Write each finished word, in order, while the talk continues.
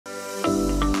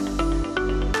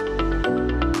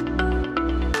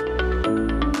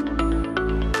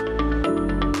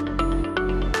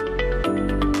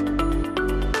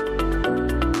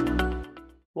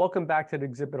welcome back to the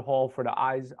exhibit hall for the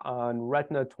Eyes on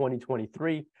Retina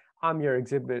 2023. I'm your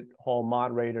exhibit hall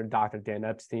moderator, Dr. Dan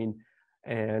Epstein.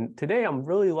 And today I'm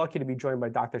really lucky to be joined by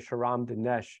Dr. Sharam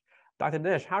Danesh. Dr.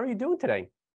 Danesh, how are you doing today?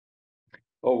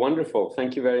 Oh, wonderful.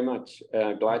 Thank you very much.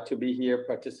 Glad to be here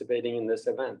participating in this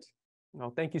event.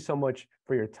 Well, thank you so much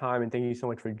for your time and thank you so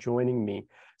much for joining me.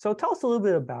 So tell us a little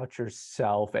bit about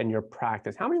yourself and your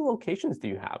practice. How many locations do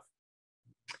you have?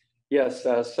 Yes,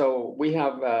 so we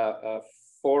have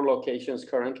 4 locations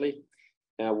currently,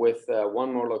 with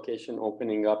one more location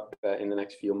opening up in the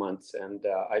next few months. And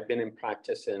I've been in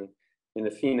practice in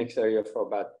the Phoenix area for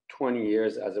about 20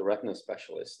 years as a retina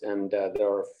specialist. And there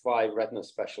are 5 retina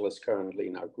specialists currently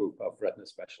in our group of retina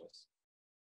specialists.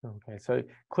 Okay, so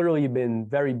clearly you've been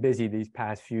very busy these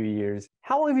past few years.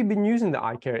 How long have you been using the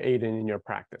eye care aid-in in your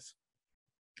practice?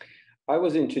 I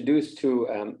was introduced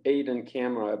to aid-in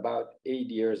camera about 8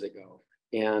 years ago,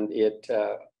 and it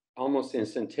almost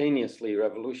instantaneously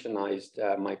revolutionized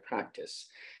my practice.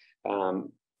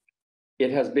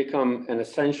 It has become an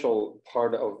essential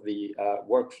part of the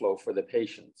workflow for the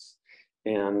patients.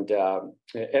 And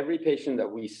every patient that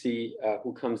we see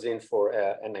who comes in for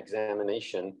an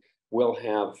examination will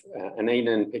have an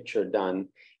aid-in picture done.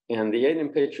 And the aid-in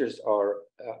pictures are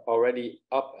already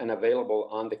up and available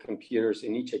on the computers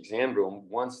in each exam room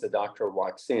once the doctor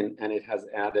walks in, and it has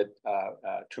added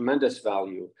tremendous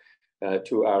value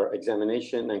to our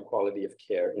examination and quality of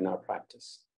care in our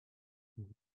practice.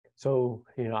 So,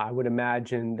 I would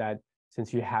imagine that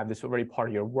since you have this already part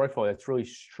of your workflow, that's really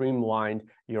streamlined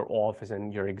your office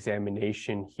and your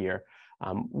examination here.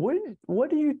 What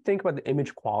do you think about the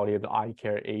image quality of the eye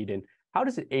care aid-in? How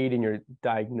does it aid in your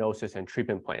diagnosis and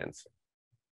treatment plans?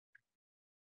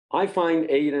 I find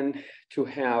aid-in to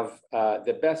have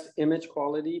the best image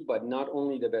quality, but not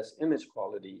only the best image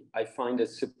quality, I find it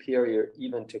superior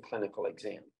even to clinical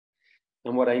exam.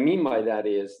 And what I mean by that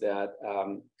is that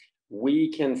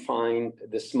we can find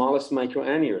the smallest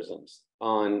microaneurysms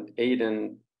on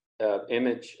aid-in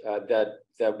image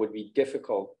that would be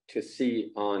difficult to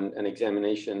see on an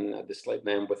examination at the slit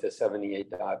lamp with a 78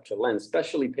 diopter lens,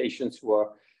 especially patients who are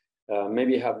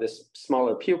maybe have this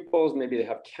smaller pupils, maybe they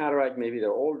have cataract, maybe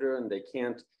they're older and they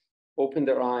can't open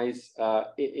their eyes.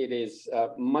 It is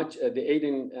the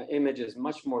aid-in image is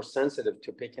much more sensitive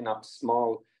to picking up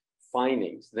small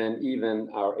findings than even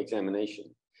our examination.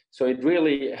 So it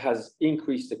really has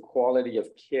increased the quality of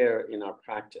care in our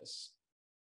practice.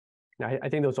 I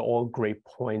think those are all great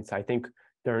points. I think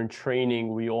during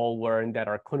training, we all learned that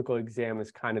our clinical exam is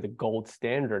kind of the gold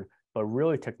standard, but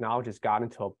really technology has gotten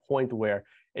to a point where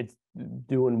it's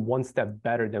doing one step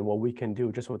better than what we can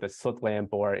do just with a slit lamp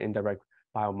or indirect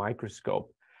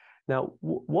biomicroscope. Now,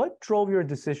 what drove your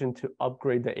decision to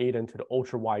upgrade the aid-in to the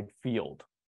ultra-wide field?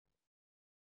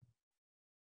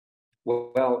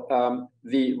 Well,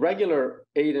 the regular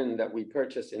aid-in that we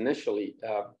purchased initially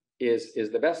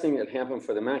is the best thing that happened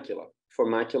for the macula, for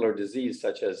macular disease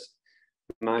such as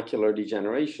macular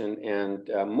degeneration and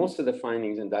most of the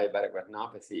findings in diabetic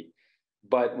retinopathy.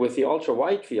 But with the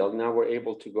ultra-wide field, now we're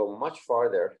able to go much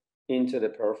farther into the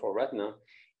peripheral retina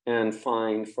and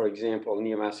find, for example,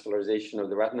 neovascularization of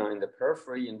the retina in the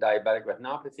periphery in diabetic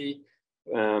retinopathy.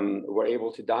 We're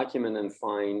able to document and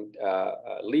find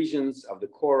lesions of the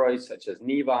choroid, such as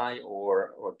nevi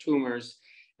or tumors,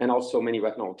 and also many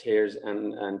retinal tears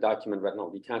and document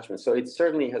retinal detachment. So it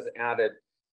certainly has added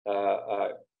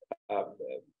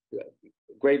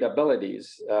great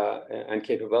abilities and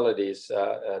capabilities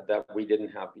that we didn't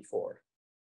have before.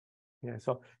 Yeah,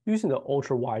 so using the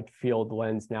ultra-wide field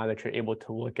lens now that you're able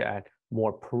to look at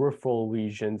more peripheral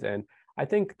lesions, and I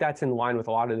think that's in line with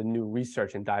a lot of the new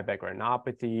research in diabetic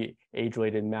retinopathy,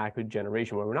 age-related macular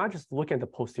degeneration, where we're not just looking at the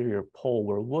posterior pole,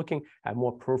 we're looking at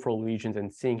more peripheral lesions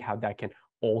and seeing how that can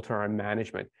alter our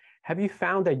management. Have you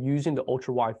found that using the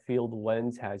ultra-wide field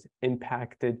lens has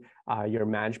impacted your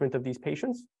management of these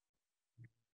patients?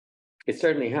 It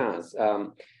certainly has.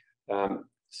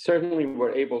 Certainly,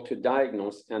 we're able to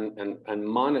diagnose and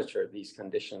monitor these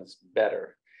conditions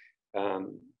better.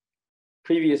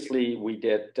 Previously, we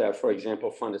did, for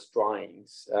example, fundus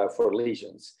drawings for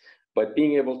lesions, but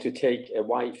being able to take a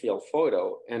wide field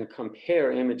photo and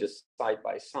compare images side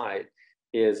by side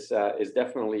is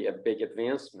definitely a big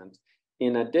advancement.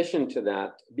 In addition to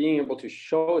that, being able to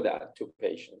show that to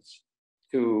patients,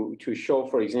 to show,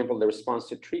 for example, the response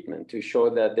to treatment, to show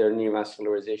that their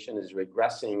neovascularization is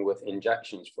regressing with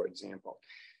injections, for example.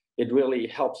 It really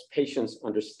helps patients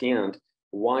understand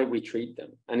why we treat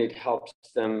them, and it helps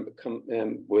them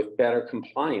with better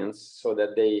compliance so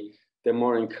that they're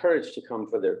more encouraged to come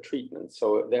for their treatment.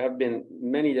 So there have been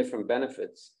many different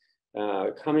benefits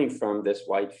coming from this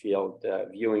wide field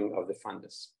viewing of the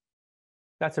fundus.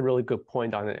 That's a really good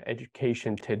point on an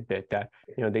education tidbit that,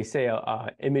 they say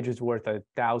a image is worth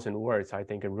 1,000 words. So I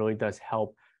think it really does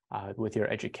help with your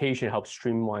education, help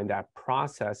streamline that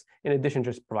process, in addition to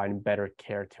just providing better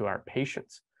care to our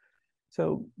patients.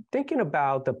 So thinking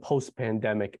about the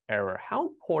post-pandemic era, how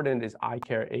important is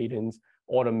iCare Aiden's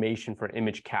automation for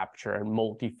image capture and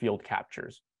multi-field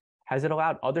captures? Has it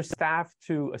allowed other staff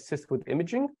to assist with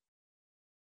imaging?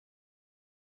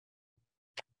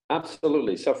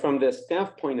 Absolutely. So from the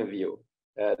staff point of view,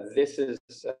 this is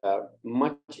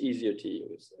much easier to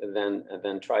use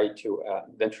than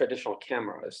traditional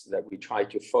cameras that we try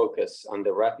to focus on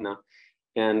the retina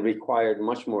and required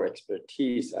much more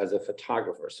expertise as a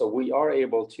photographer. So we are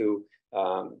able to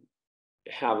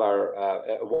have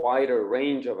a wider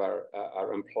range of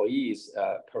our employees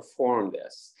perform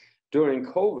this. During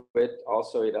COVID,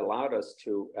 also, it allowed us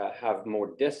to have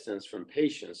more distance from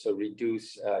patients, so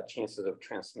reduce chances of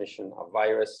transmission of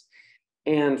virus.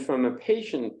 And from a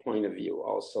patient point of view,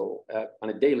 also, on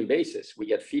a daily basis, we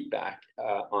get feedback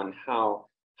on how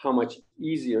much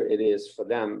easier it is for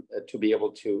them to be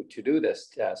able to do this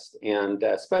test. And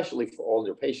especially for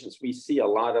older patients, we see a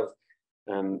lot of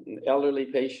elderly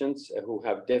patients who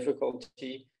have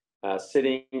difficulty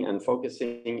sitting and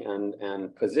focusing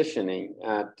and positioning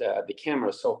at the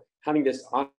camera. So having this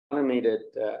automated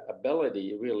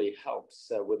ability really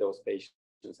helps with those patients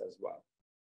as well.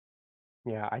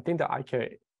 Yeah, I think the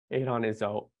iCare Aidon is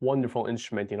a wonderful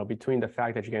instrument, between the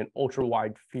fact that you get an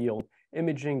ultra-wide field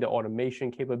imaging, the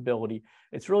automation capability.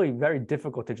 It's really very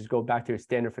difficult to just go back to your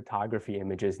standard photography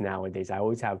images nowadays. I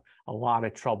always have a lot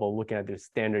of trouble looking at the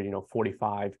standard,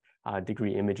 45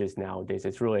 degree images nowadays.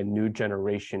 It's really a new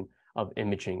generation of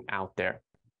imaging out there.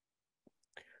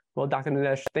 Well, Dr.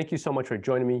 Danesh, thank you so much for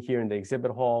joining me here in the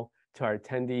exhibit hall. To our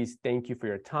attendees, thank you for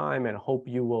your time, and I hope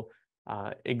you will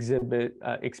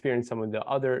experience some of the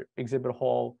other exhibit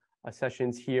hall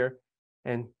sessions here.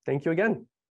 And thank you again.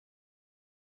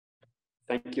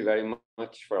 Thank you very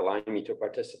much for allowing me to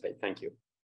participate. Thank you.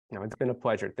 No, it's been a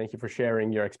pleasure. Thank you for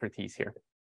sharing your expertise here.